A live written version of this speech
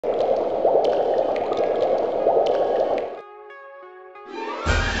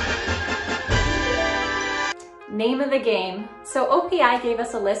Name of the game. So OPI gave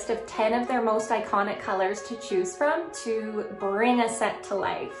us a list of 10 of their most iconic colors to choose from to bring a set to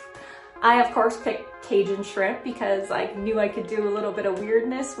life. I of course picked Cajun shrimp because I knew I could do a little bit of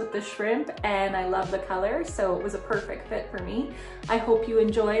weirdness with the shrimp and I love the color, so it was a perfect fit for me. I hope you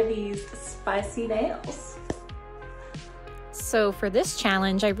enjoy these spicy nails. So for this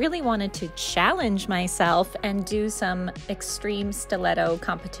challenge, I really wanted to challenge myself and do some extreme stiletto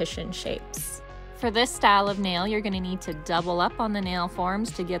competition shapes. For this style of nail, you're going to need to double up on the nail forms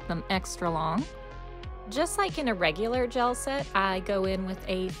to get them extra long. Just like in a regular gel set, I go in with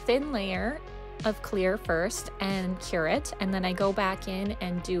a thin layer of clear first and cure it, and then I go back in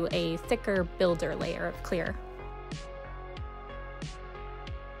and do a thicker builder layer of clear.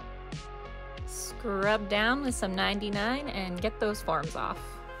 Scrub down with some 99 and get those forms off.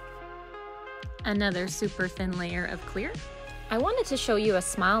 Another super thin layer of clear. I wanted to show you a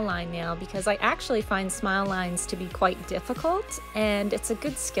smile line nail because I actually find smile lines to be quite difficult, and it's a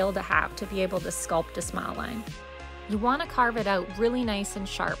good skill to have to be able to sculpt a smile line. You want to carve it out really nice and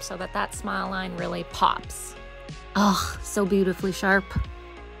sharp so that that smile line really pops. Oh, so beautifully sharp.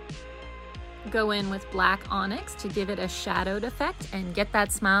 Go in with black onyx to give it a shadowed effect and get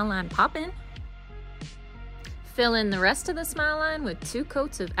that smile line popping. Fill in the rest of the smile line with 2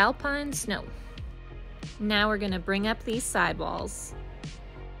 coats of alpine snow. Now we're going to bring up these sidewalls.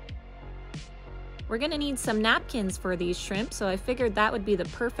 We're going to need some napkins for these shrimp, so I figured that would be the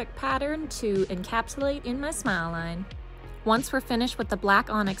perfect pattern to encapsulate in my smile line. Once we're finished with the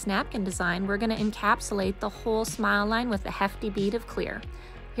black onyx napkin design, we're going to encapsulate the whole smile line with a hefty bead of clear.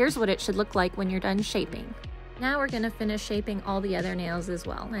 Here's what it should look like when you're done shaping. Now we're going to finish shaping all the other nails as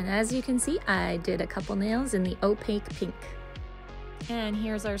well. And as you can see, I did a couple nails in the opaque pink. And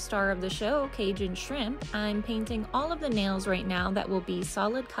here's our star of the show, Cajun shrimp. I'm painting all of the nails right now that will be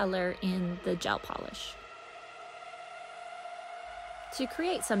solid color in the gel polish. To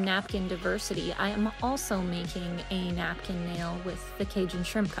create some napkin diversity, I am also making a napkin nail with the Cajun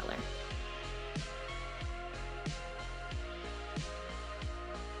shrimp color.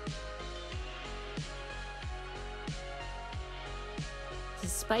 To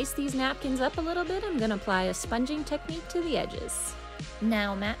spice these napkins up a little bit, I'm going to apply a sponging technique to the edges.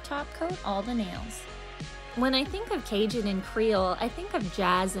 Now matte top coat all the nails. When I think of Cajun and Creole, I think of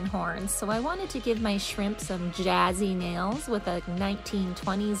jazz and horns, so I wanted to give my shrimp some jazzy nails with a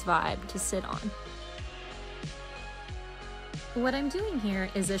 1920s vibe to sit on. What I'm doing here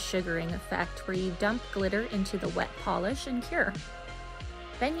is a sugaring effect where you dump glitter into the wet polish and cure.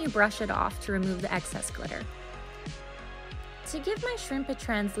 Then you brush it off to remove the excess glitter. To give my shrimp a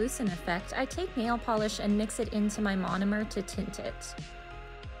translucent effect, I take nail polish and mix it into my monomer to tint it.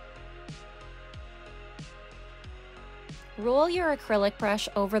 Roll your acrylic brush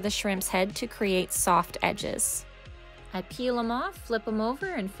over the shrimp's head to create soft edges. I peel them off, flip them over,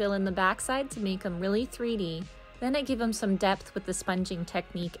 and fill in the backside to make them really 3D. Then I give them some depth with the sponging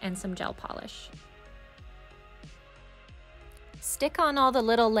technique and some gel polish. Stick on all the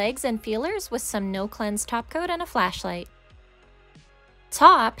little legs and feelers with some no cleanse top coat and a flashlight.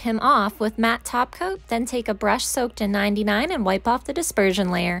 Top him off with matte top coat, then take a brush soaked in 99 and wipe off the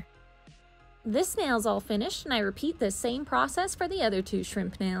dispersion layer. This nail's all finished, and I repeat the same process for the other 2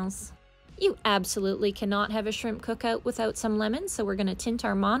 shrimp nails. You absolutely cannot have a shrimp cookout without some lemon, so we're going to tint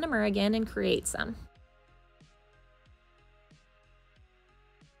our monomer again and create some.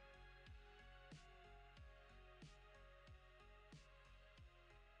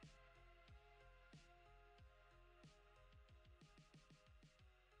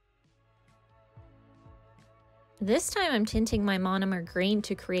 This time I'm tinting my monomer green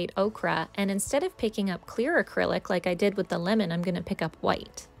to create ochre, and instead of picking up clear acrylic like I did with the lemon, I'm going to pick up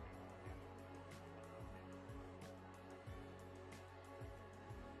white.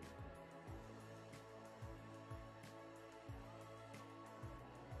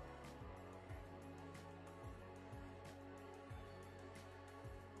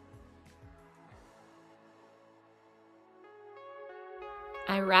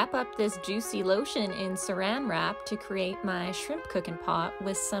 I wrap up this juicy lotion in saran wrap to create my shrimp cooking pot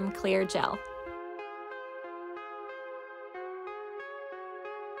with some clear gel.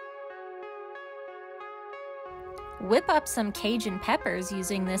 Whip up some Cajun peppers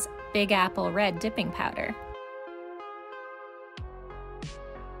using this Big Apple Red dipping powder.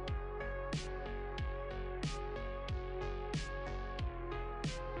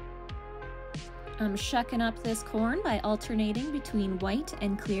 I'm shucking up this corn by alternating between white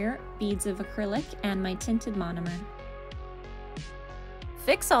and clear beads of acrylic and my tinted monomer.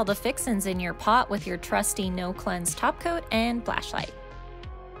 Fix all the fixins in your pot with your trusty no cleanse top coat and flashlight.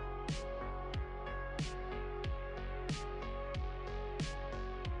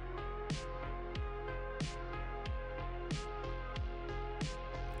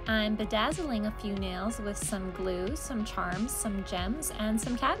 I'm bedazzling a few nails with some glue, some charms, some gems, and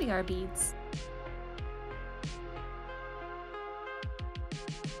some caviar beads.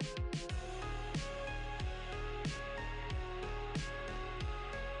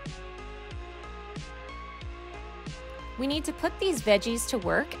 We need to put these veggies to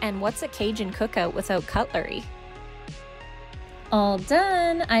work, and what's a Cajun cookout without cutlery? All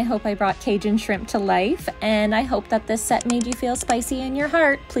done! I hope I brought Cajun shrimp to life, and I hope that this set made you feel spicy in your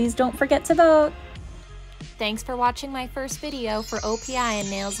heart. Please don't forget to vote! Thanks for watching my first video for OPI and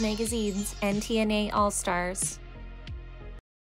Nails Magazine's NTNA All-Stars.